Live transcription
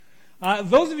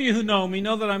Those of you who know me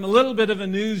know that I'm a little bit of a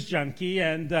news junkie,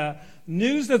 and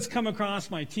news that's come across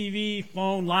my TV,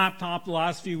 phone, laptop the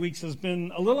last few weeks has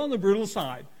been a little on the brutal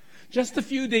side. Just a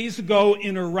few days ago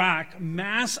in Iraq,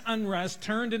 mass unrest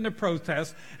turned into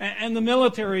protests, and the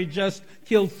military just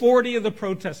killed 40 of the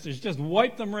protesters, just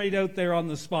wiped them right out there on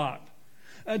the spot.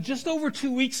 Just over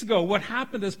 2 weeks ago, what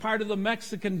happened as part of the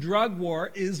Mexican drug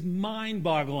war is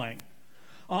mind-boggling.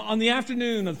 On the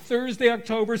afternoon of Thursday,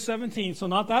 October 17th, so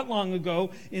not that long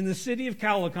ago, in the city of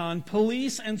Calacon,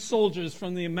 police and soldiers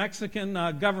from the Mexican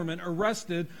government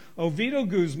arrested Ovidio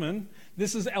Guzman.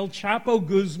 This is El Chapo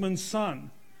Guzman's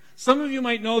son. Some of you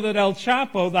might know that El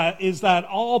Chapo, that is that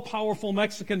all-powerful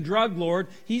Mexican drug lord,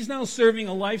 he's now serving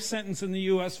a life sentence in the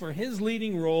U.S. for his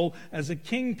leading role as a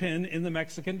kingpin in the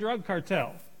Mexican drug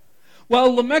cartel.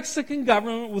 Well, the Mexican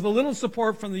government, with a little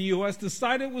support from the U.S.,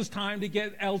 decided it was time to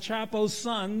get El Chapo's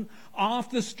son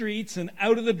off the streets and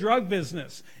out of the drug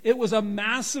business. It was a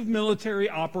massive military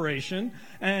operation,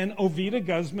 and Ovidio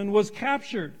Guzman was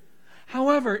captured.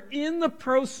 However, in the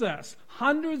process,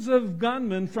 hundreds of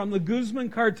gunmen from the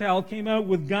Guzman cartel came out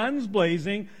with guns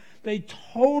blazing. They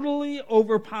totally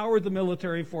overpowered the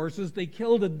military forces. They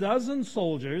killed a dozen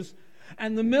soldiers.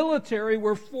 And the military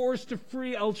were forced to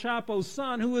free El Chapo's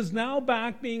son, who is now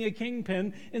back being a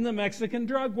kingpin in the Mexican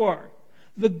drug war.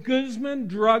 The Guzman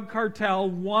drug cartel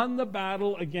won the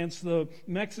battle against the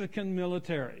Mexican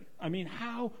military. I mean,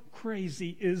 how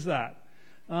crazy is that?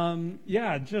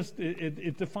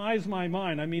 It defies my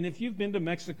mind. I mean, if you've been to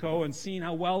Mexico and seen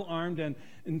how well armed and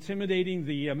intimidating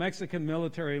the Mexican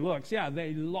military looks,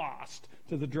 they lost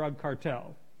to the drug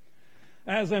cartel.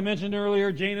 As I mentioned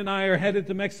earlier, Jane and I are headed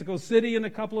to Mexico City in a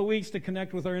couple of weeks to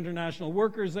connect with our international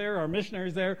workers there, our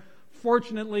missionaries there.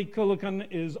 Fortunately, Calacon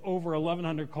is over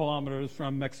 1,100 kilometers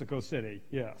from Mexico City.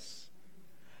 Yes.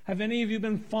 Have any of you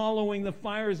been following the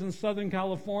fires in Southern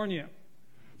California?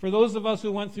 For those of us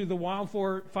who went through the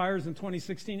wildfires in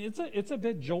 2016, it's a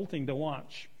bit jolting to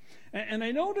watch. And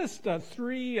I noticed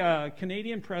three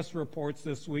Canadian press reports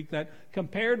this week that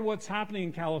compared what's happening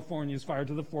in California's fire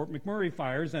to the Fort McMurray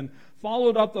fires and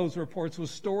followed up those reports with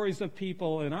stories of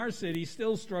people in our city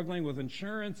still struggling with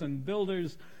insurance and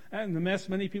builders and the mess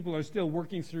many people are still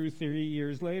working through 30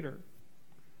 years later.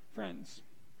 Friends,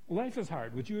 life is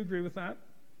hard. Would you agree with that?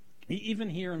 Even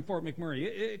here in Fort McMurray,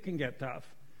 it can get tough.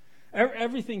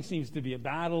 Everything seems to be a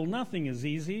battle. Nothing is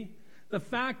easy. The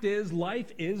fact is,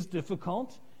 life is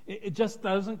difficult. It just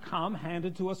doesn't come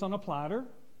handed to us on a platter.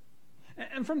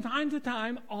 And from time to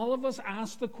time, all of us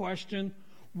ask the question,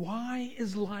 why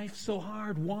is life so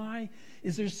hard? Why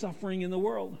is there suffering in the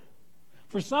world?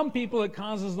 For some people, it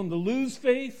causes them to lose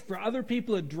faith. For other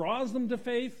people, it draws them to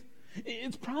faith.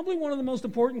 It's probably one of the most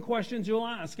important questions you'll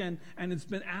ask, and it's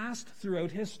been asked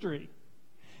throughout history.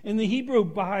 In the Hebrew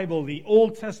Bible, the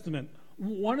Old Testament,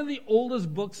 one of the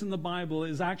oldest books in the Bible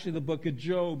is actually the book of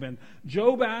Job. And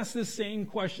Job asked this same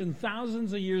question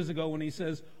thousands of years ago when he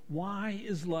says, why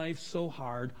is life so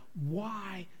hard?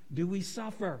 Why do we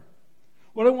suffer?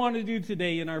 What I want to do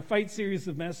today in our Fight series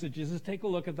of messages is take a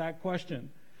look at that question.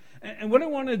 And what I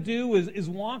want to do is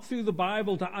walk through the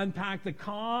Bible to unpack the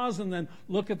cause and then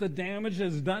look at the damage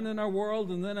that's done in our world.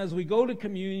 And then as we go to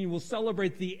communion, we'll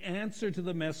celebrate the answer to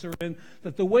the mess we're in,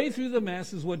 that the way through the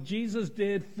mess is what Jesus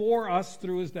did for us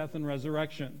through his death and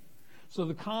resurrection. So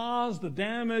the cause, the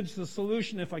damage, the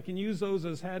solution, if I can use those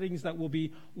as headings that we'll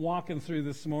be walking through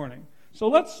this morning. So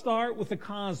let's start with the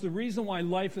cause, the reason why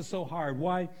life is so hard,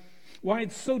 why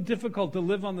it's so difficult to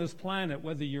live on this planet,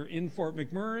 whether you're in Fort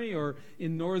McMurray or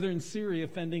in northern Syria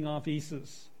fending off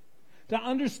ISIS. To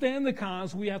understand the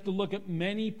cause, we have to look at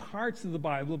many parts of the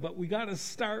Bible, but we got to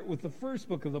start with the first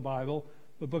book of the Bible,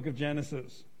 the book of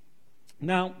Genesis.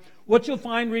 Now, what you'll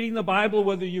find reading the Bible,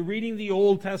 whether you're reading the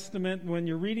Old Testament, when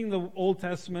you're reading the Old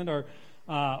Testament or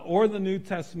the New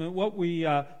Testament,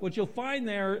 what you'll find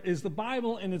there is the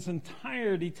Bible in its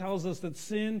entirety tells us that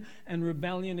sin and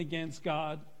rebellion against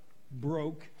God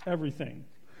broke everything.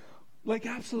 Like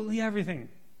absolutely everything.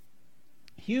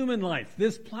 Human life,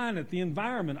 this planet, the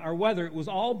environment, our weather, it was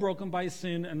all broken by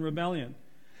sin and rebellion.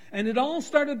 And it all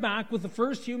started back with the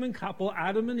first human couple,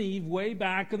 Adam and Eve, way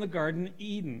back in the Garden of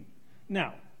Eden.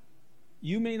 Now,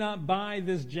 you may not buy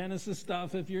this Genesis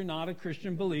stuff if you're not a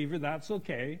Christian believer. That's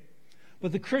okay.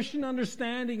 But the Christian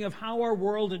understanding of how our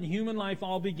world and human life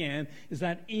all began is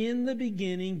that in the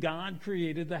beginning, God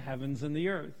created the heavens and the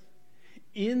earth.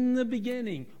 In the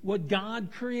beginning, what God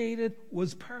created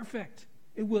was perfect.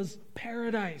 It was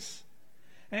paradise.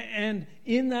 And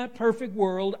in that perfect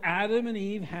world, Adam and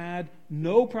Eve had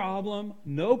no problem,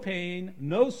 no pain,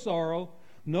 no sorrow,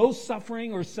 No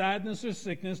suffering or sadness or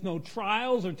sickness, no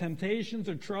trials or temptations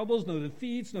or troubles, no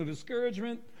defeats, no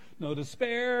discouragement, no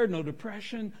despair, no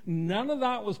depression. None of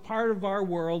that was part of our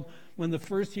world when the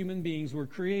first human beings were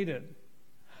created.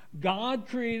 God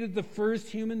created the first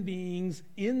human beings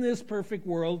in this perfect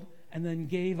world and then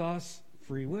gave us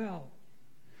free will.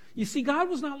 You see, God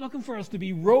was not looking for us to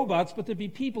be robots, but to be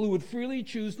people who would freely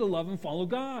choose to love and follow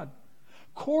God.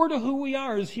 Core to who we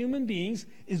are as human beings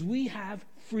is we have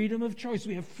freedom of choice.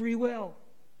 We have free will.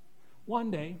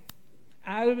 One day,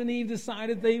 Adam and Eve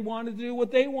decided they wanted to do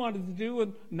what they wanted to do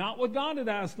and not what God had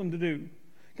asked them to do.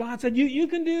 God said, you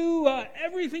can do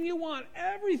everything you want,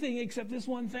 everything except this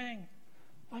one thing.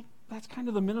 Like, that's kind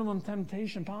of the minimum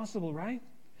temptation possible, right?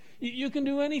 You can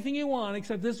do anything you want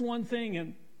except this one thing.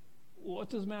 And what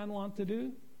does man want to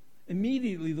do?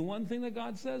 Immediately, the one thing that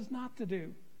God says not to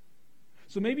do.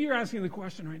 So maybe you're asking the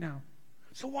question right now,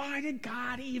 so why did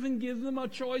God even give them a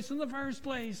choice in the first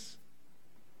place?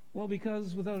 Well,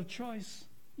 because without a choice,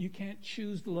 you can't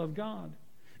choose to love God.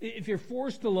 If you're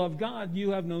forced to love God,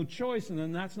 you have no choice, and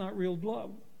then that's not real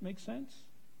love. Make sense?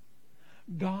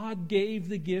 God gave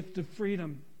the gift of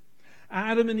freedom.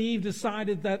 Adam and Eve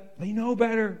decided that they know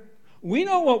better. We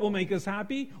know what will make us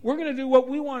happy. We're going to do what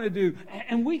we want to do,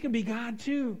 and we can be God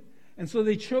too. And so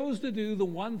they chose to do the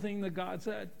one thing that God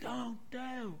said, don't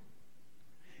do.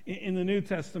 In the New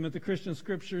Testament, the Christian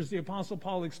scriptures, the Apostle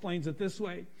Paul explains it this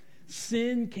way.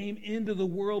 Sin came into the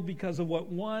world because of what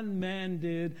one man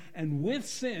did, and with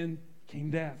sin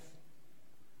came death.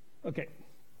 Okay,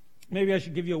 maybe I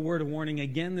should give you a word of warning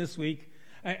again this week.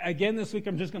 Again this week,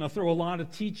 I'm just going to throw a lot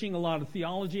of teaching, a lot of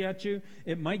theology at you.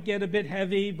 It might get a bit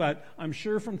heavy, but I'm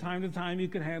sure from time to time you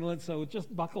can handle it. So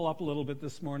just buckle up a little bit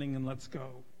this morning and let's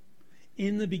go.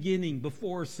 In the beginning,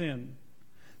 before sin,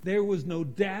 there was no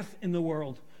death in the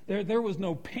world. There was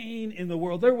no pain in the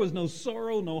world. There was no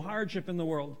sorrow, no hardship in the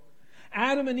world.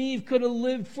 Adam and Eve could have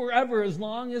lived forever as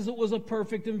long as it was a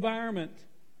perfect environment.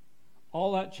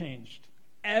 All that changed.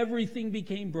 Everything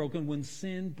became broken when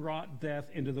sin brought death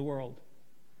into the world.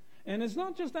 And it's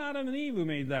not just Adam and Eve who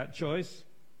made that choice.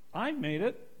 I've made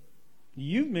it.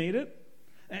 You've made it.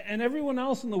 And everyone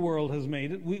else in the world has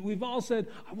made it. We've all said,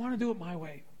 I want to do it my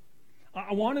way.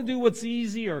 I want to do what's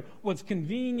easy or what's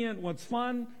convenient, what's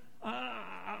fun.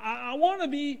 I want to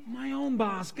be my own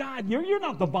boss. God, you're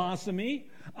not the boss of me.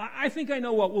 I think I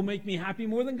know what will make me happy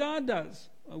more than God does.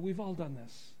 We've all done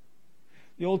this.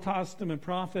 The Old Testament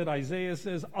prophet Isaiah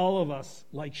says, all of us,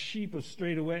 like sheep, have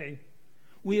strayed away.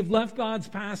 We have left God's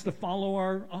path to follow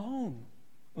our own.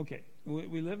 Okay,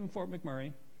 we live in Fort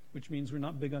McMurray, which means we're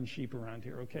not big on sheep around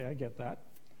here. Okay, I get that.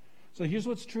 So here's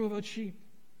what's true about sheep.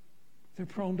 They're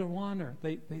prone to wander.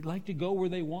 They like to go where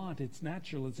they want. It's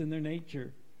natural. It's in their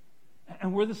nature.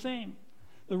 And we're the same.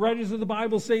 The writers of the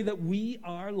Bible say that we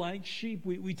are like sheep.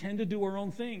 We tend to do our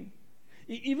own thing.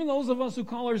 Even those of us who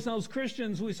call ourselves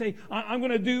Christians, we say, I'm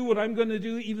going to do what I'm going to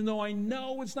do, even though I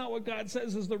know it's not what God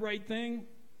says is the right thing.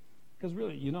 Because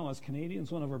really, as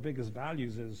Canadians, one of our biggest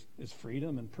values is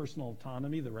freedom and personal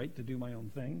autonomy, the right to do my own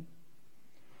thing.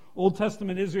 Old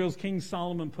Testament Israel's King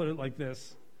Solomon put it like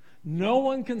this. No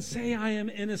one can say I am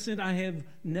innocent. I have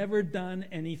never done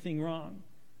anything wrong.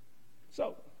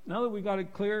 So, now that we got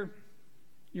it clear,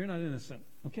 you're not innocent,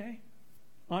 okay?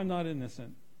 I'm not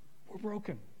innocent. We're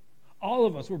broken. All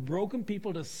of us, we're broken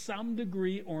people to some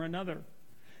degree or another.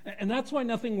 And that's why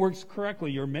nothing works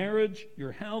correctly. Your marriage,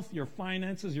 your health, your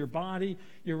finances, your body,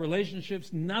 your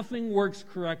relationships, nothing works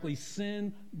correctly.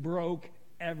 Sin broke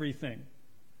everything.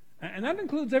 And that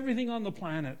includes everything on the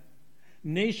planet.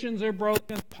 Nations are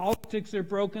broken, politics are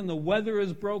broken, the weather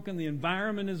is broken, the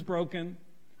environment is broken.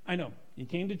 I know, you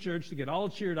came to church to get all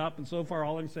cheered up, and so far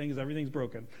all I'm saying is everything's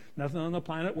broken. Nothing on the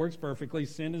planet works perfectly.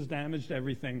 Sin has damaged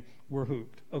everything. We're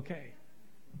hooped. Okay.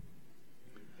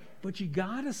 But you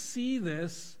got to see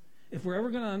this if we're ever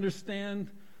going to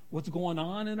understand what's going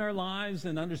on in our lives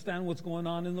and understand what's going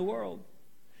on in the world.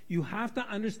 You have to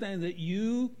understand that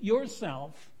you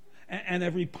yourself and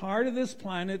every part of this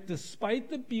planet, despite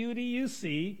the beauty you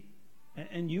see,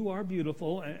 and you are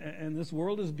beautiful, and this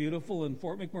world is beautiful, and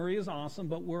Fort McMurray is awesome,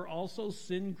 but we're also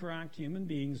sin-cracked human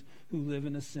beings who live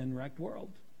in a sin-wrecked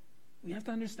world. We have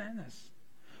to understand this.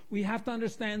 We have to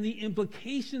understand the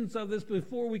implications of this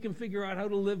before we can figure out how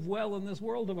to live well in this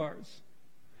world of ours.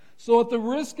 So at the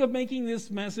risk of making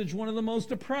this message one of the most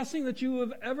depressing that you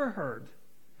have ever heard,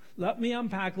 let me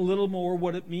unpack a little more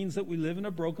what it means that we live in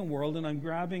a broken world, and I'm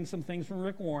grabbing some things from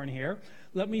Rick Warren here.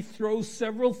 Let me throw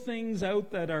several things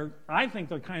out that I think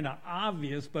they're kind of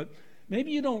obvious, but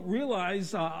maybe you don't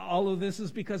realize all of this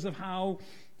is because of how,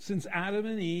 since Adam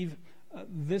and Eve,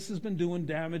 this has been doing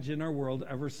damage in our world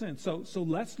ever since. So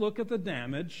let's look at the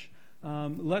damage.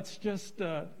 Let's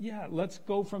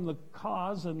go from the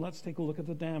cause and let's take a look at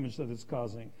the damage that it's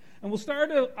causing. And we'll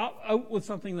start out with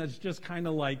something that's just kind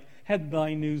of like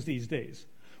headline news these days.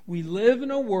 We live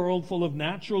in a world full of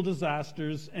natural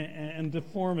disasters and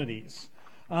deformities.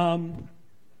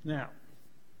 Now,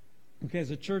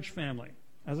 as a church family,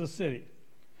 as a city,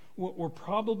 we're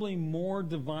probably more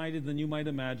divided than you might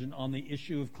imagine on the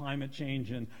issue of climate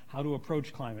change and how to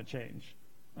approach climate change.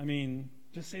 I mean,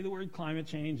 just say the word climate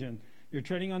change and you're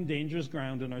treading on dangerous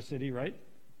ground in our city, right?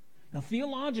 Now,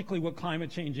 theologically, what climate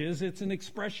change is, it's an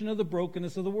expression of the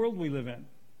brokenness of the world we live in.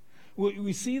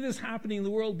 We see this happening in the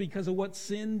world because of what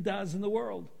sin does in the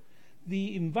world.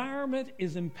 The environment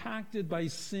is impacted by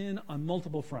sin on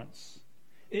multiple fronts.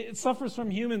 It suffers from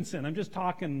human sin. I'm just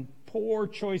talking poor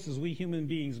choices we human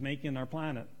beings make in our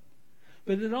planet.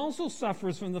 But it also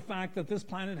suffers from the fact that this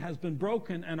planet has been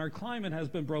broken and our climate has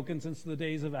been broken since the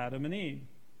days of Adam and Eve.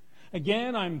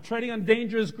 Again, I'm treading on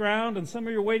dangerous ground, and some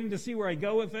of you are waiting to see where I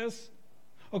go with this.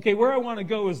 Okay, where I want to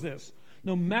go is this.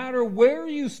 No matter where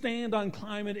you stand on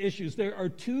climate issues, there are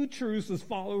two truths as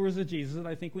followers of Jesus that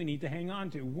I think we need to hang on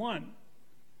to. One,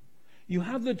 you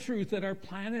have the truth that our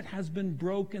planet has been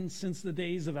broken since the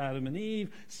days of Adam and Eve,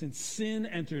 since sin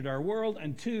entered our world.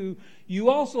 And two, you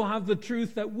also have the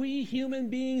truth that we human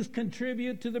beings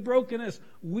contribute to the brokenness.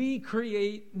 We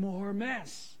create more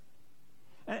mess.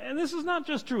 And this is not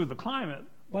just true of the climate,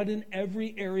 but in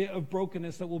every area of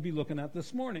brokenness that we'll be looking at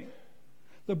this morning.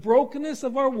 The brokenness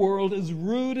of our world is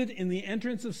rooted in the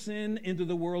entrance of sin into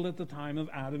the world at the time of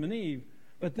Adam and Eve.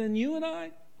 But then you and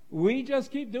I, we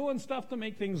just keep doing stuff to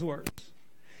make things worse.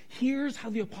 Here's how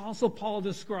the Apostle Paul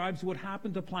describes what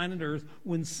happened to planet Earth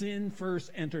when sin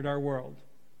first entered our world.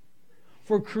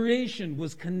 For creation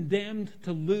was condemned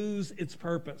to lose its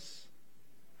purpose.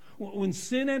 When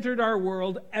sin entered our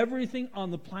world, everything on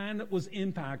the planet was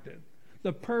impacted.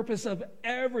 The purpose of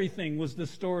everything was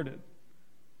distorted.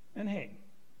 And hey,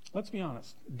 let's be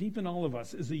honest, deep in all of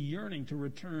us is a yearning to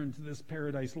return to this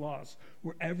paradise lost,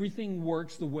 where everything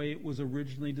works the way it was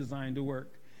originally designed to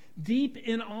work. Deep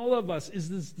in all of us is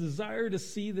this desire to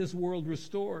see this world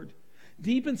restored.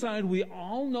 Deep inside, we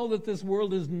all know that this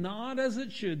world is not as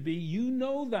it should be. You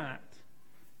know that.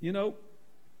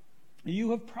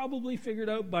 You have probably figured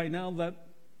out by now that,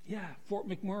 Fort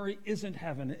McMurray isn't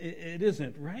heaven. It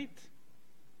isn't, right?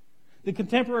 The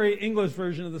contemporary English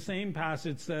version of the same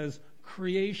passage says,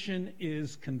 creation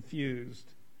is confused.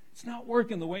 It's not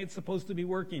working the way it's supposed to be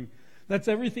working. That's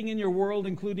everything in your world,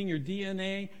 including your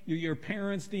DNA, your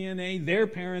parents' DNA, their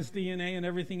parents' DNA, and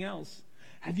everything else.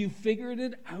 Have you figured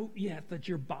it out yet that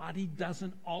your body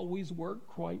doesn't always work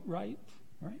quite right?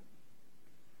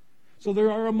 So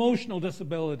there are emotional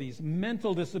disabilities,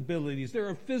 mental disabilities, there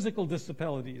are physical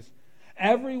disabilities.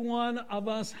 Every one of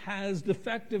us has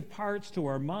defective parts to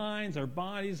our minds, our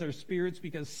bodies, our spirits,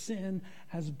 because sin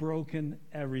has broken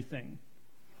everything.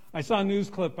 I saw a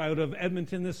news clip out of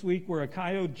Edmonton this week where a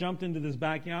coyote jumped into this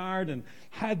backyard and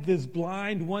had this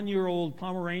blind 1-year-old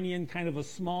Pomeranian, kind of a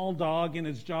small dog, in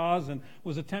its jaws and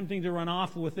was attempting to run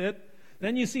off with it.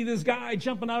 Then you see this guy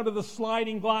jumping out of the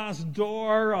sliding glass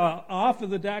door off of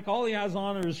the deck. All he has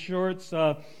on are his shorts.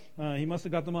 He must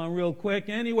have got them on real quick.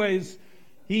 Anyways,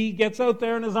 he gets out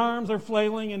there and his arms are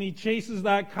flailing and he chases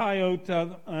that coyote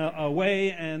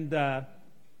away. And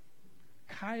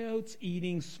coyotes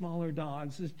eating smaller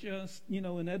dogs is just,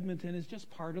 in Edmonton, is just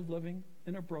part of living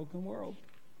in a broken world.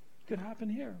 Could happen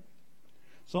here.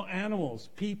 So animals,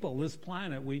 people, this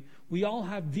planet, we all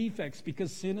have defects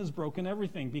because sin has broken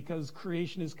everything, because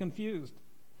creation is confused.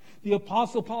 The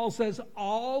Apostle Paul says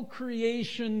all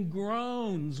creation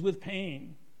groans with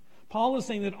pain. Paul is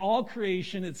saying that all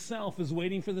creation itself is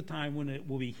waiting for the time when it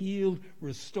will be healed,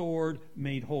 restored,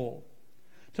 made whole.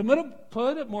 To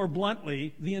put it more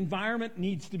bluntly, the environment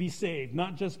needs to be saved,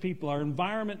 not just people. Our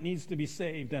environment needs to be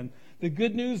saved. And the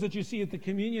good news that you see at the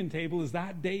communion table is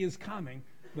that day is coming.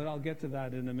 But I'll get to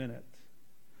that in a minute.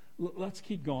 Let's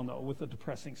keep going, though, with the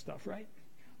depressing stuff, right?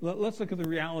 Let's look at the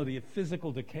reality of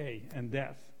physical decay and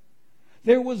death.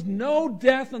 There was no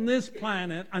death on this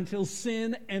planet until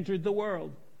sin entered the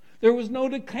world. There was no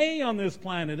decay on this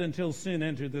planet until sin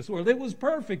entered this world. It was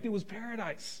perfect. It was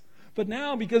paradise. But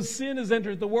now, because sin has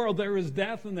entered the world, there is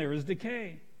death and there is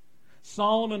decay.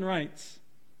 Solomon writes,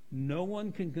 no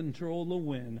one can control the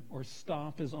wind or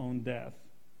stop his own death.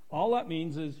 All that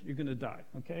means is you're going to die,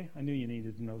 okay? I knew you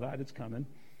needed to know that. It's coming.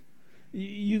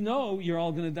 You know you're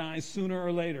all going to die sooner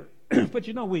or later. But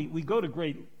we go to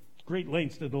great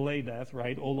lengths to delay death,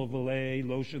 right? Olavalay,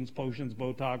 lotions, potions,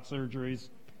 Botox, surgeries.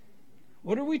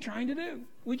 What are we trying to do?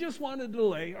 We just want to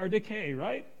delay our decay,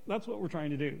 right? That's what we're trying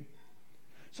to do.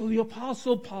 So the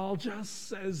Apostle Paul just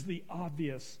says the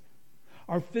obvious.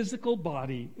 Our physical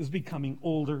body is becoming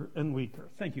older and weaker.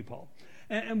 Thank you, Paul.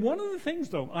 And one of the things,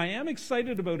 though, I am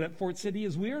excited about at Fort City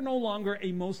is we are no longer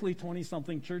a mostly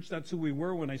 20-something church. That's who we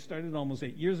were when I started almost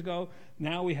 8 years ago.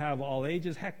 Now we have all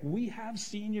ages. Heck, we have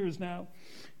seniors now.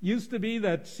 Used to be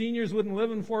that seniors wouldn't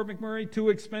live in Fort McMurray, too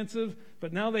expensive.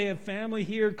 But now they have family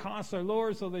here, costs are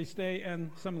lower, so they stay.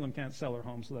 And some of them can't sell their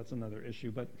home, so that's another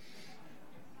issue. But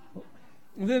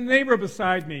the neighbor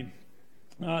beside me,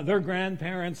 their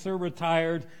grandparents, they're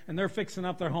retired, and they're fixing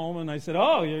up their home. And I said,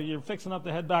 oh, you're fixing up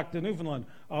to head back to Newfoundland.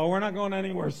 Oh, we're not going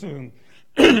anywhere soon.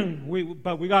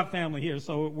 But we got family here,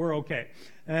 so we're okay.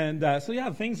 And so,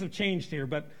 yeah, things have changed here.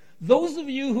 But those of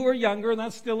you who are younger, and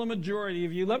that's still a majority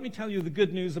of you, let me tell you the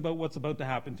good news about what's about to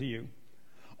happen to you.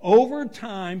 Over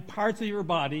time, parts of your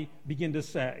body begin to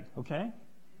sag, okay?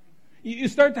 You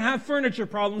start to have furniture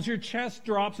problems. Your chest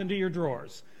drops into your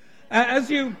drawers.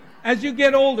 As you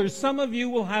get older, some of you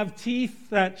will have teeth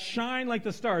that shine like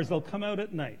the stars. They'll come out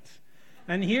at night.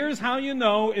 And here's how you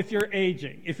know if you're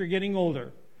aging, if you're getting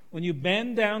older. When you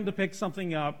bend down to pick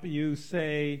something up, you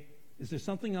say, is there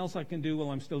something else I can do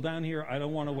while I'm still down here? I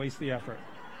don't want to waste the effort.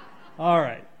 All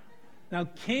right. Now,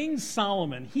 King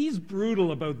Solomon, he's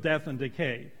brutal about death and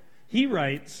decay. He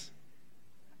writes,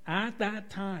 at that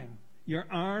time, your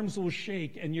arms will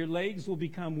shake and your legs will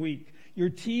become weak. Your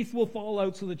teeth will fall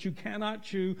out so that you cannot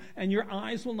chew, and your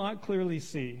eyes will not clearly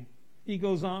see. He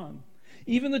goes on.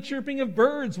 Even the chirping of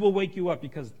birds will wake you up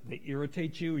because they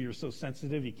irritate you. You're so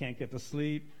sensitive you can't get to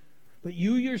sleep. But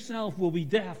you yourself will be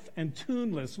deaf and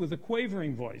tuneless with a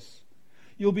quavering voice.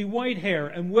 You'll be white hair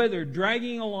and withered,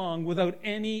 dragging along without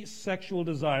any sexual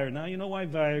desire. Now you know why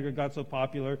Viagra got so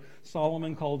popular.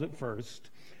 Solomon called it first.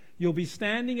 You'll be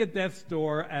standing at death's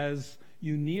door as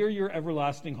you near your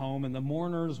everlasting home, and the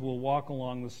mourners will walk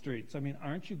along the streets. I mean,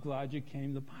 aren't you glad you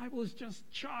came? The Bible is just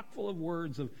chock full of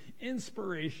words of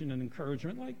inspiration and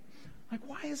encouragement. Like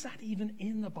why is that even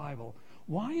in the Bible?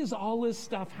 Why is all this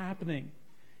stuff happening?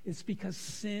 It's because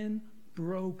sin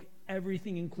broke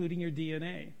everything, including your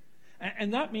DNA.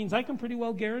 And that means I can pretty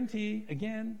well guarantee,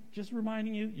 again, just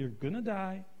reminding you, you're going to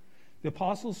die. The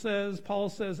Paul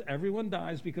says, everyone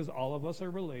dies because all of us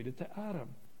are related to Adam.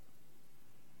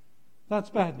 That's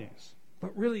bad news.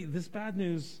 But really, this bad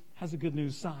news has a good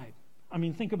news side. I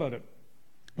mean, think about it.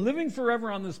 Living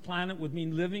forever on this planet would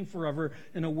mean living forever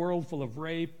in a world full of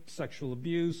rape, sexual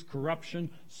abuse, corruption,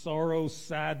 sorrow,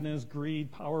 sadness,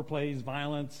 greed, power plays,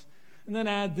 violence. And then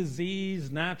add disease,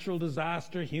 natural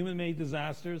disaster, human-made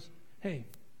disasters. Hey,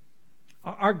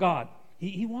 our God,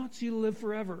 He wants you to live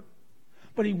forever.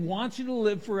 But He wants you to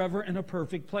live forever in a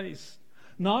perfect place.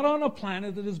 Not on a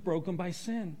planet that is broken by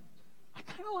sin. I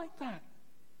kind of like that.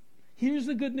 Here's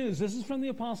the good news. This is from the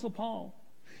Apostle Paul.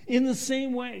 In the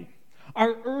same way,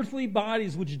 our earthly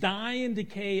bodies which die and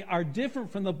decay are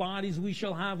different from the bodies we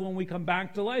shall have when we come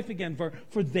back to life again,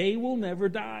 for they will never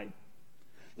die.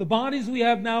 The bodies we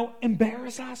have now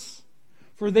embarrass us,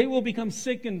 for they will become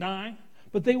sick and die,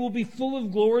 but they will be full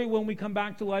of glory when we come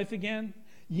back to life again.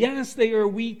 Yes, they are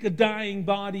weak, dying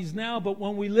bodies now, but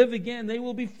when we live again, they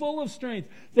will be full of strength.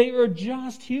 They are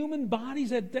just human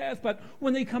bodies at death, but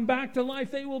when they come back to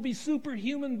life, they will be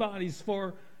superhuman bodies.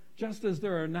 For just as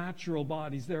there are natural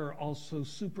bodies, there are also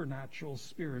supernatural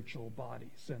spiritual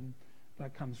bodies. And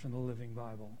that comes from the Living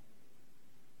Bible.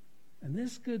 And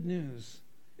this good news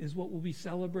is what we'll be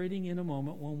celebrating in a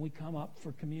moment when we come up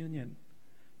for communion.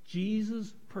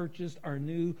 Jesus purchased our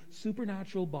new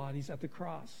supernatural bodies at the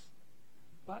cross.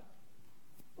 But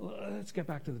let's get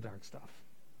back to the dark stuff.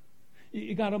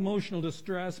 You got emotional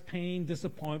distress, pain,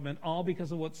 disappointment, all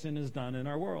because of what sin has done in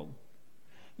our world.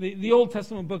 The Old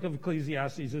Testament book of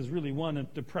Ecclesiastes is really one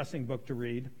depressing book to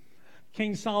read.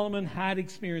 King Solomon had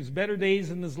experienced better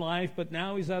days in his life, but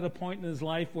now he's at a point in his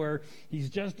life where he's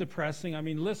just depressing. I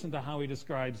mean, listen to how he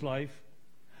describes life.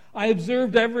 I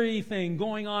observed everything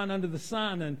going on under the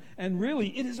sun, and really,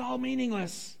 it is all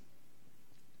meaningless.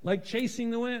 Like chasing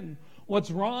the wind. What's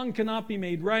wrong cannot be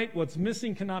made right. What's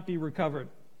missing cannot be recovered.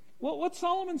 Well, what's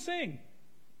Solomon saying?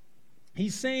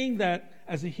 He's saying that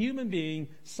as a human being,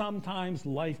 sometimes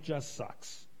life just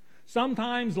sucks.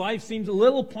 Sometimes life seems a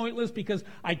little pointless because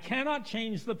I cannot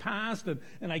change the past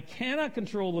and I cannot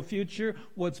control the future.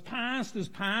 What's past is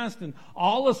past, and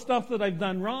all the stuff that I've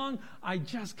done wrong, I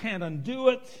just can't undo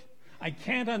it. I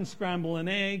can't unscramble an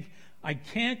egg. I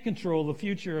can't control the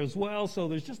future as well, so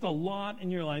there's just a lot in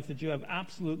your life that you have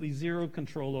absolutely zero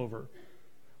control over.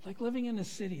 Like living in a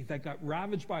city that got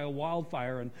ravaged by a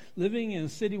wildfire and living in a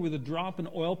city where the drop in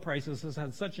oil prices has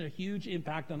had such a huge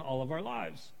impact on all of our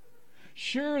lives.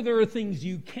 Sure, there are things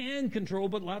you can control,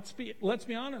 but let's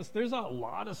be honest, there's a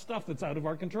lot of stuff that's out of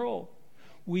our control.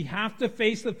 We have to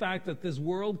face the fact that this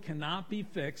world cannot be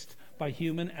fixed by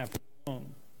human effort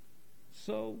alone.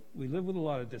 So we live with a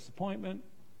lot of disappointment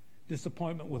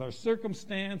with our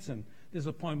circumstance and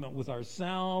disappointment with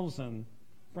ourselves. And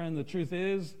friend, the truth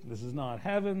is, this is not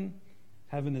heaven.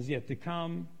 Heaven is yet to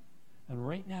come. And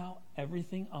right now,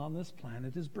 everything on this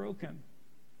planet is broken.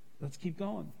 Let's keep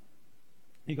going.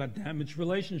 You got damaged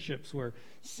relationships where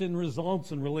sin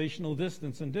results in relational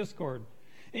distance and discord.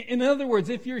 In other words,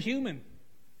 if you're human,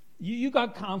 you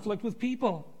got conflict with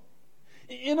people.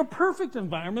 In a perfect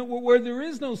environment where there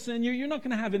is no sin, you're not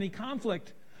going to have any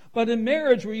conflict. But in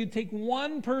marriage, where you take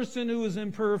one person who is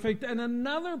imperfect and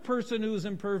another person who is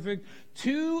imperfect,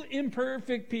 two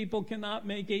imperfect people cannot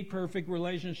make a perfect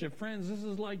relationship. Friends, this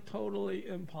is like totally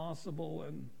impossible.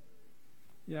 And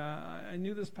yeah, I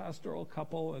knew this pastoral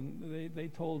couple, and they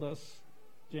told us,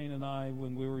 Jane and I,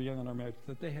 when we were young in our marriage,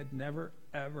 that they had never,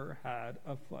 ever had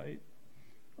a fight.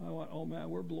 I went, oh man,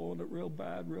 we're blowing it real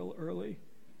bad, real early.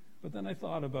 But then I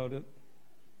thought about it,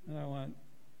 and I went,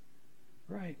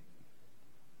 right.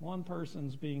 One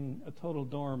person's being a total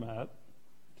doormat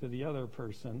to the other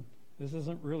person. This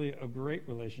isn't really a great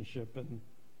relationship, and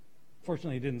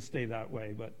fortunately it didn't stay that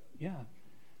way. But yeah,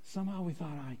 somehow we thought,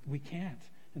 we can't.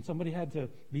 And somebody had to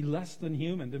be less than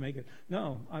human to make it.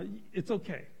 No, it's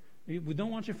okay. We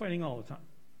don't want you fighting all the time.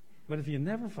 But if you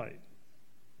never fight,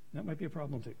 that might be a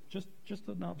problem too. Just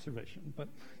an observation, but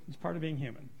it's part of being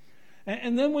human.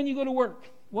 And then when you go to work,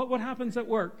 what happens at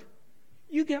work?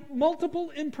 You get multiple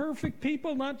imperfect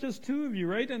people, not just two of you,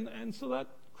 right? And so that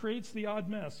creates the odd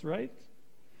mess, right?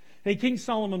 Hey, King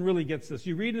Solomon really gets this.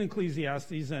 You read in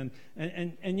Ecclesiastes,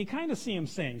 and you kind of see him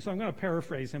saying, so I'm going to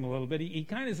paraphrase him a little bit. He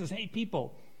kind of says, hey,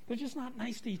 people, they're just not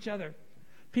nice to each other.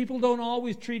 People don't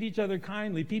always treat each other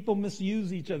kindly. People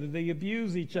misuse each other. They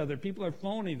abuse each other. People are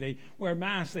phony. They wear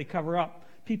masks. They cover up.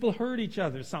 People hurt each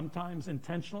other, sometimes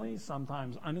intentionally,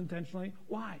 sometimes unintentionally.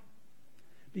 Why?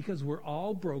 Because we're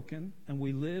all broken, and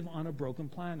we live on a broken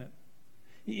planet.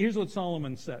 Here's what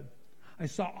Solomon said. I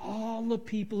saw all the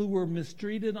people who were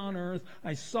mistreated on earth.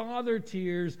 I saw their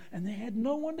tears, and they had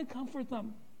no one to comfort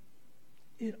them.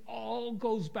 It all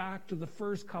goes back to the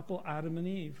first couple, Adam and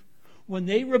Eve. When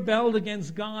they rebelled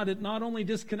against God, it not only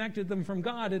disconnected them from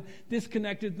God, it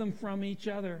disconnected them from each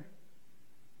other.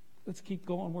 Let's keep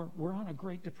going. We're on a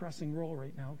great depressing roll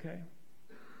right now, okay?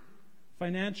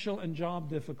 Financial and job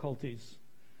difficulties.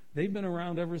 They've been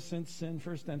around ever since sin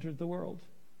first entered the world.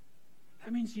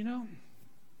 That means,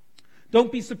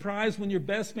 don't be surprised when your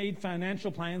best made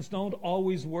financial plans don't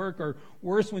always work, or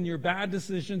worse, when your bad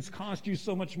decisions cost you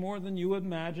so much more than you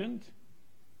imagined.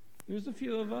 There's a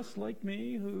few of us like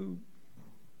me who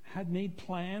had made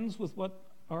plans with what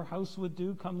our house would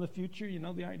do come the future.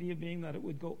 The idea being that it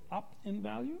would go up in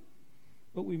value.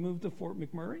 But we moved to Fort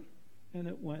McMurray, and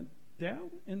it went down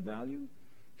in value.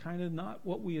 Kind of not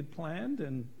what we had planned,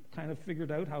 and kind of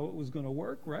figured out how it was going to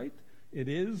work, right? It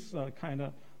is kind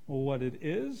of what it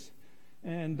is.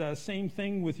 And same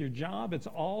thing with your job. It's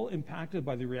all impacted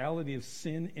by the reality of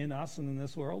sin in us and in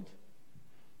this world.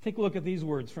 Take a look at these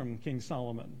words from King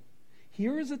Solomon.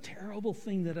 Here is a terrible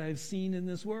thing that I've seen in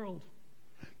this world.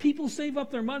 People save up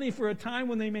their money for a time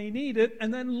when they may need it,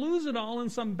 and then lose it all in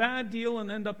some bad deal and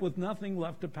end up with nothing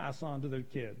left to pass on to their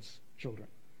children.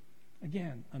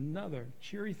 Again, another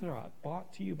cheery thought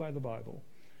brought to you by the Bible.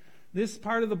 This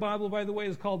part of the Bible, by the way,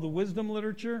 is called the wisdom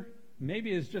literature.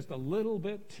 Maybe it's just a little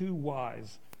bit too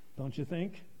wise, don't you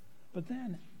think? But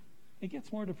then it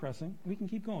gets more depressing. We can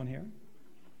keep going here.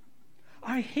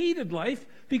 I hated life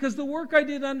because the work I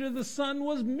did under the sun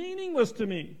was meaningless to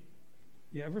me.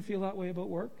 You ever feel that way about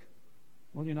work?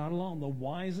 Well, you're not alone. The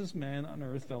wisest man on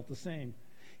earth felt the same.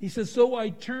 He says, so I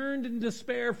turned in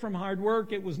despair from hard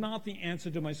work. It was not the answer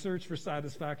to my search for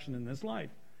satisfaction in this life.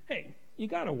 Hey, you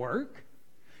got to work.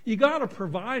 You got to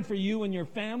provide for you and your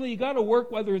family. You got to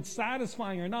work whether it's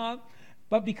satisfying or not.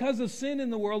 But because of sin in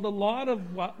the world, a lot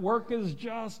of work is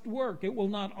just work. It will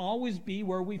not always be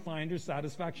where we find our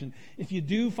satisfaction. If you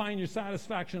do find your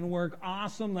satisfaction in work,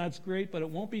 awesome, that's great, but it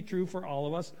won't be true for all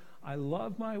of us. I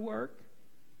love my work,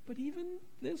 but even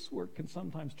this work can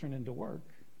sometimes turn into work,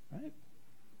 right?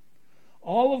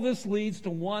 All of this leads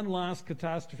to one last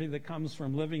catastrophe that comes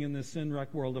from living in this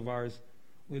sin-wrecked world of ours.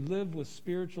 We live with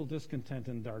spiritual discontent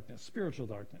and darkness, spiritual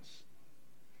darkness.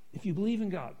 If you believe in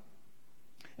God,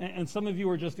 and some of you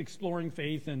are just exploring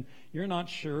faith and you're not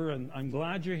sure, and I'm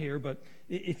glad you're here, but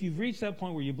if you've reached that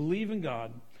point where you believe in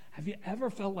God, Have you ever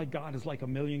felt like God is like a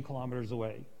million kilometers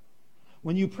away?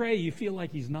 When you pray, you feel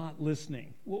like he's not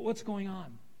listening. What's going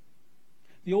on?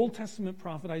 The Old Testament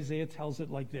prophet Isaiah tells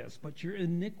it like this: but your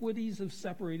iniquities have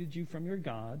separated you from your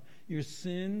God. Your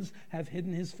sins have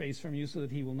hidden his face from you so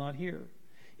that he will not hear.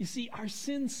 You see, our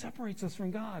sin separates us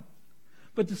from God.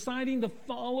 But deciding to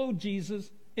follow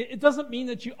Jesus, it doesn't mean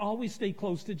that you always stay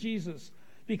close to Jesus,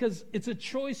 because it's a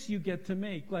choice you get to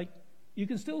make. Like, you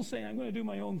can still say, I'm going to do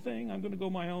my own thing, I'm going to go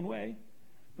my own way.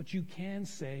 But you can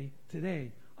say,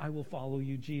 today, I will follow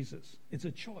you, Jesus. It's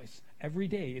a choice. Every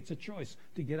day, it's a choice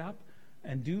to get up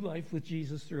and do life with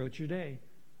Jesus throughout your day.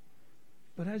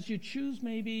 But as you choose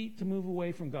maybe to move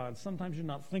away from God, sometimes you're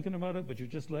not thinking about it, but you're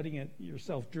just letting it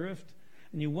yourself drift,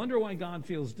 and you wonder why God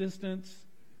feels distant,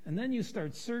 and then you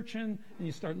start searching, and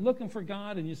you start looking for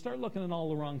God, and you start looking in all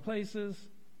the wrong places.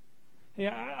 Hey,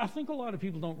 I think a lot of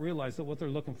people don't realize that what they're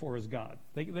looking for is God.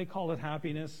 They call it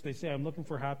happiness. They say, I'm looking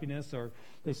for happiness, or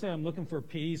they say, I'm looking for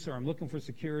peace, or I'm looking for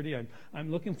security.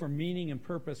 I'm looking for meaning and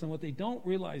purpose. And what they don't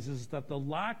realize is that the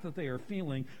lack that they are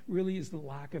feeling really is the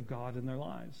lack of God in their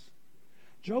lives.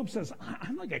 Job says,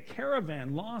 I'm like a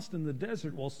caravan lost in the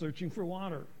desert while searching for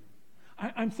water.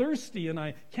 I'm thirsty, and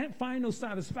I can't find no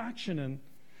satisfaction. And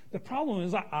the problem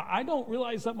is I don't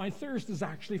realize that my thirst is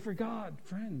actually for God.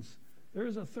 Friends, there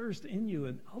is a thirst in you,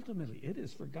 and ultimately it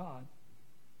is for God.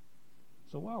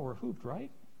 So wow, we're hooped,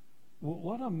 right?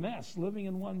 What a mess, living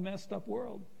in one messed up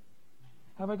world.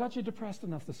 Have I got you depressed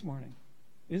enough this morning?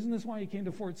 Isn't this why you came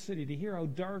to Fort City, to hear how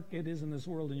dark it is in this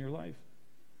world in your life?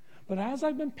 But as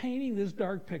I've been painting this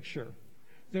dark picture,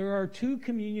 there are 2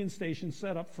 communion stations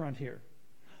set up front here.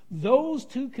 Those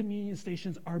 2 communion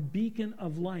stations are beacon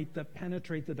of light that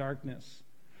penetrate the darkness.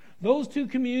 Those 2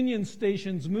 communion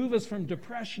stations move us from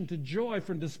depression to joy,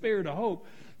 from despair to hope.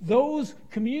 Those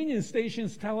communion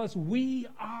stations tell us we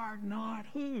are not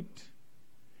hooped.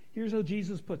 Here's how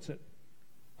Jesus puts it.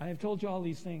 I have told you all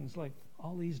these things, like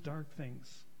all these dark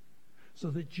things,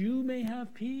 so that you may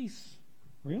have peace.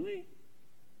 Really?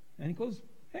 And he goes,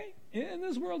 hey, in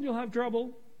this world you'll have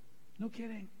trouble. No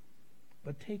kidding.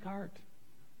 But take heart.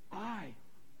 I,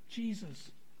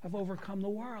 Jesus, have overcome the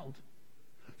world.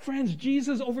 Friends,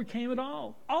 Jesus overcame it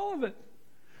all of it.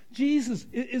 Jesus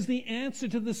is the answer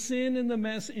to the sin and the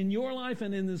mess in your life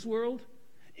and in this world.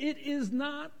 It is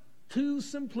not too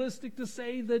simplistic to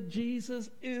say that Jesus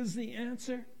is the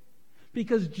answer,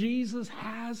 because Jesus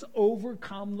has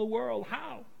overcome the world.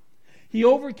 How? He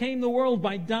overcame the world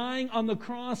by dying on the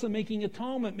cross and making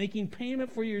atonement, making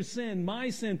payment for your sin, my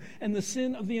sin, and the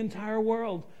sin of the entire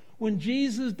world. When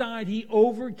Jesus died, he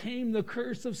overcame the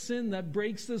curse of sin that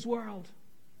breaks this world.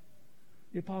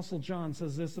 The Apostle John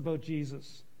says this about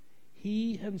Jesus: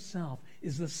 he himself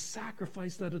is the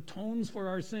sacrifice that atones for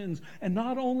our sins, and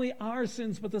not only our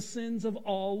sins, but the sins of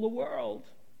all the world.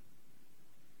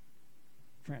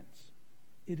 Friends,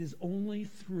 it is only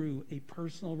through a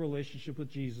personal relationship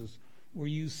with Jesus, where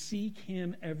you seek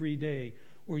him every day,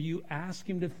 where you ask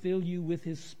him to fill you with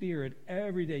his Spirit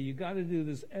every day. You got to do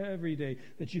this every day,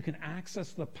 that you can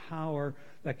access the power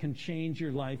that can change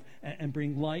your life and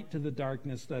bring light to the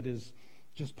darkness that is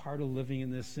just part of living in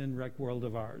this sin-wrecked world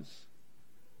of ours.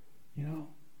 You know,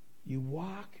 you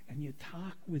walk and you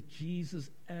talk with Jesus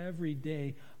every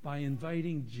day by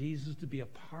inviting Jesus to be a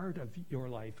part of your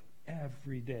life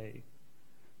every day.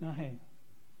 Now, hey,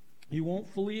 you won't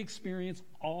fully experience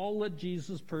all that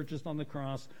Jesus purchased on the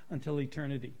cross until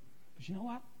eternity. But you know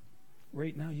what?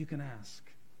 Right now you can ask.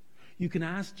 You can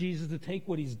ask Jesus to take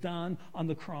what he's done on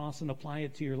the cross and apply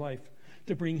it to your life,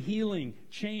 to bring healing,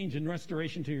 change, and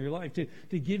restoration to your life,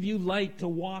 to give you light to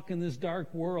walk in this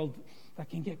dark world that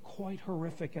can get quite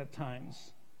horrific at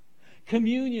times.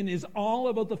 Communion is all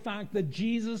about the fact that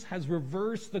Jesus has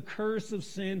reversed the curse of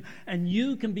sin, and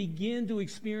you can begin to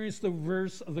experience the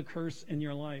reverse of the curse in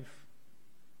your life.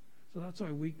 So that's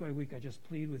why week by week I just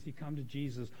plead with you, come to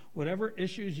Jesus. Whatever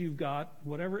issues you've got,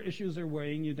 whatever issues are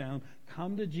weighing you down,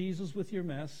 come to Jesus with your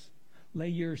mess. Lay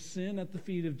your sin at the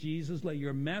feet of Jesus. Lay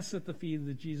your mess at the feet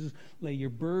of Jesus. Lay your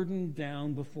burden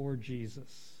down before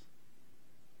Jesus.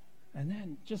 And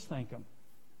then just thank him.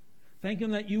 Thank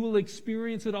him that you will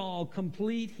experience it all,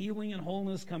 complete healing and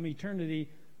wholeness come eternity.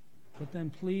 But then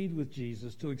plead with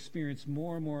Jesus to experience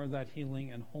more and more of that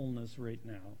healing and wholeness right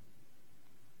now.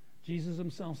 Jesus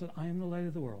himself said, I am the light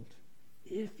of the world.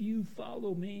 If you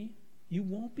follow me, you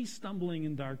won't be stumbling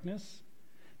in darkness,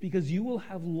 because you will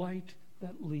have light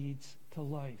that leads to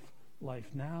life. Life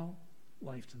now,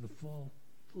 life to the full,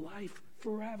 life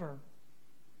forever.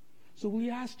 So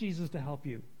we ask Jesus to help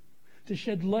you, to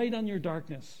shed light on your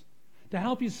darkness, to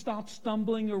help you stop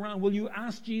stumbling around? Will you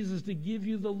ask Jesus to give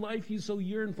you the life you so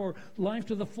yearn for, life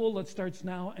to the full that starts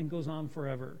now and goes on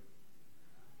forever?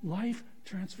 Life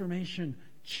transformation,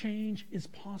 change is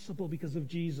possible because of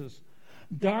Jesus.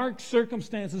 Dark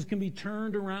circumstances can be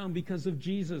turned around because of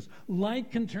Jesus.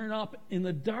 Light can turn up in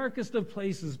the darkest of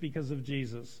places because of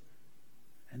Jesus.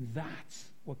 And that's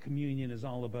what communion is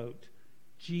all about.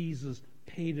 Jesus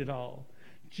paid it all.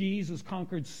 Jesus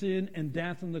conquered sin and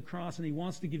death on the cross, and he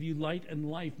wants to give you light and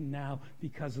life now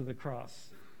because of the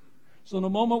cross. So in a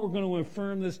moment, we're going to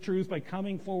affirm this truth by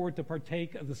coming forward to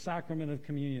partake of the sacrament of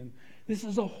communion. This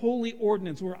is a holy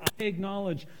ordinance where I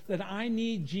acknowledge that I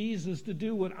need Jesus to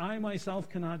do what I myself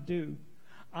cannot do.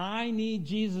 I need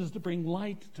Jesus to bring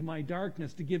light to my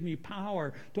darkness, to give me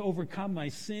power to overcome my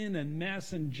sin and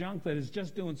mess and junk that is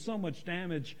just doing so much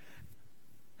damage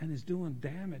and is doing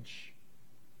damage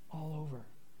all over.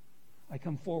 I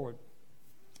come forward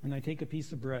and I take a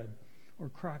piece of bread or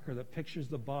cracker that pictures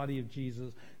the body of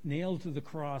Jesus nailed to the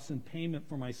cross in payment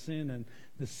for my sin and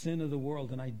the sin of the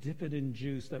world, and I dip it in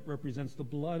juice that represents the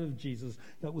blood of Jesus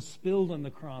that was spilled on the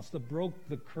cross, that broke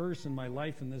the curse in my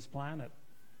life and this planet.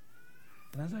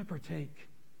 And as I partake,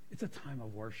 it's a time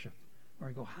of worship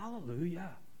where I go, hallelujah,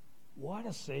 what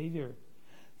a Savior.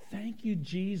 Thank you,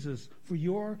 Jesus, for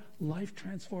your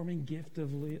life-transforming gift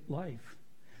of life.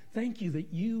 Thank you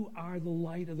that you are the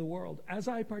light of the world. As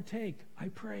I partake, I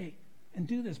pray. And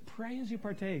do this. Pray as you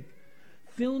partake.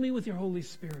 Fill me with your Holy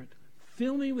Spirit.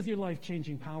 Fill me with your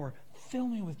life-changing power. Fill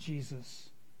me with Jesus.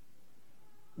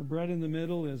 The bread in the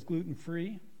middle is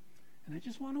gluten-free. And I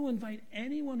just want to invite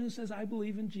anyone who says, I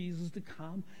believe in Jesus, to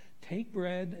come, take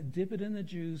bread, dip it in the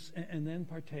juice, and then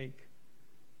partake.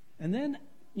 And then,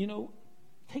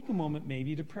 take a moment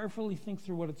maybe to prayerfully think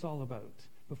through what it's all about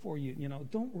before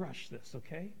don't rush this,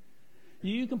 okay?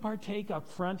 You can partake up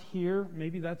front here.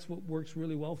 Maybe that's what works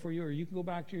really well for you. Or you can go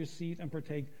back to your seat and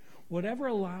partake. Whatever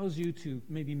allows you to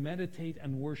maybe meditate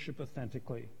and worship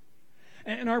authentically.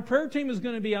 And our prayer team is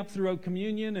going to be up throughout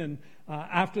communion and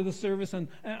after the service. And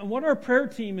what our prayer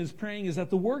team is praying is that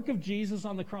the work of Jesus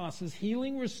on the cross, his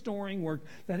healing, restoring work,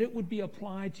 that it would be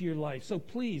applied to your life. So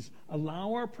please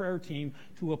allow our prayer team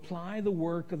to apply the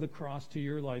work of the cross to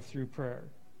your life through prayer.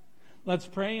 Let's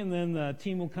pray, and then the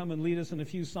team will come and lead us in a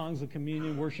few songs of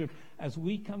communion worship as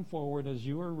we come forward, as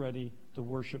you are ready to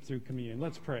worship through communion.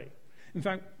 Let's pray. In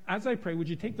fact, as I pray, would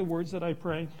you take the words that I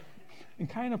pray and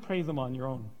kind of pray them on your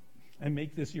own and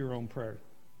make this your own prayer?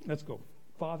 Let's go.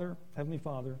 Father, Heavenly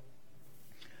Father,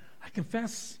 I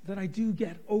confess that I do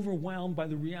get overwhelmed by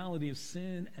the reality of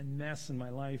sin and mess in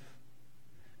my life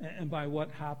and by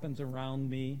what happens around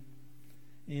me,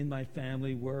 in my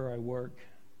family, where I work.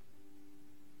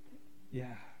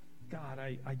 Yeah, God,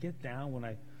 I get down when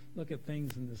I look at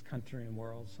things in this country and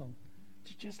world. So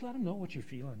just let them know what you're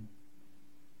feeling.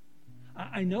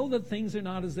 I know that things are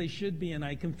not as they should be, and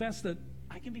I confess that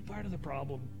I can be part of the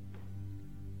problem.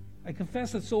 I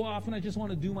confess that so often I just want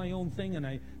to do my own thing, and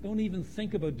I don't even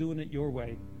think about doing it your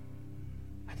way.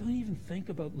 I don't even think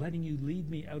about letting you lead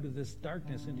me out of this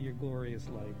darkness into your glorious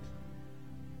light.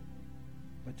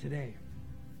 But today,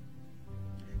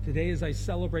 as I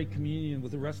celebrate communion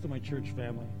with the rest of my church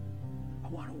family, I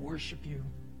want to worship you.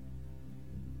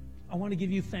 I want to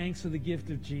give you thanks for the gift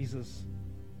of Jesus.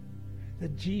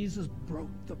 That Jesus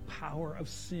broke the power of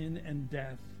sin and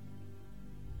death.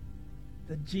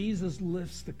 That Jesus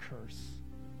lifts the curse.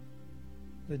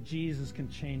 That Jesus can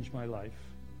change my life.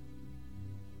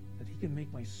 That he can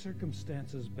make my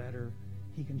circumstances better.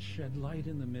 He can shed light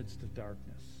in the midst of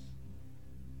darkness.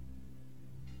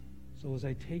 So as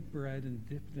I take bread and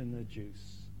dip it in the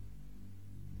juice,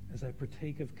 as I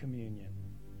partake of communion,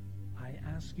 I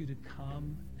ask you to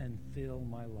come and fill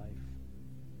my life.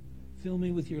 Fill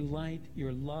me with your light,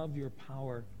 your love, your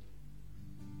power.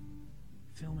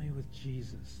 Fill me with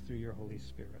Jesus through your Holy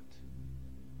Spirit.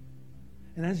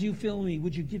 And as you fill me,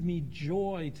 would you give me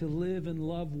joy to live and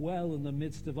love well in the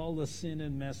midst of all the sin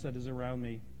and mess that is around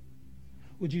me?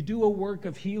 Would you do a work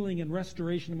of healing and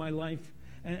restoration in my life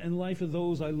and life of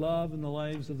those I love and the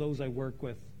lives of those I work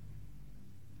with?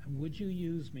 And would you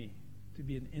use me to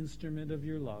be an instrument of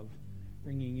your love,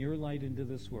 bringing your light into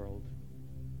this world?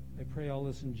 I pray all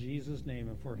this in Jesus' name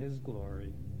and for his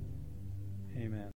glory. Amen.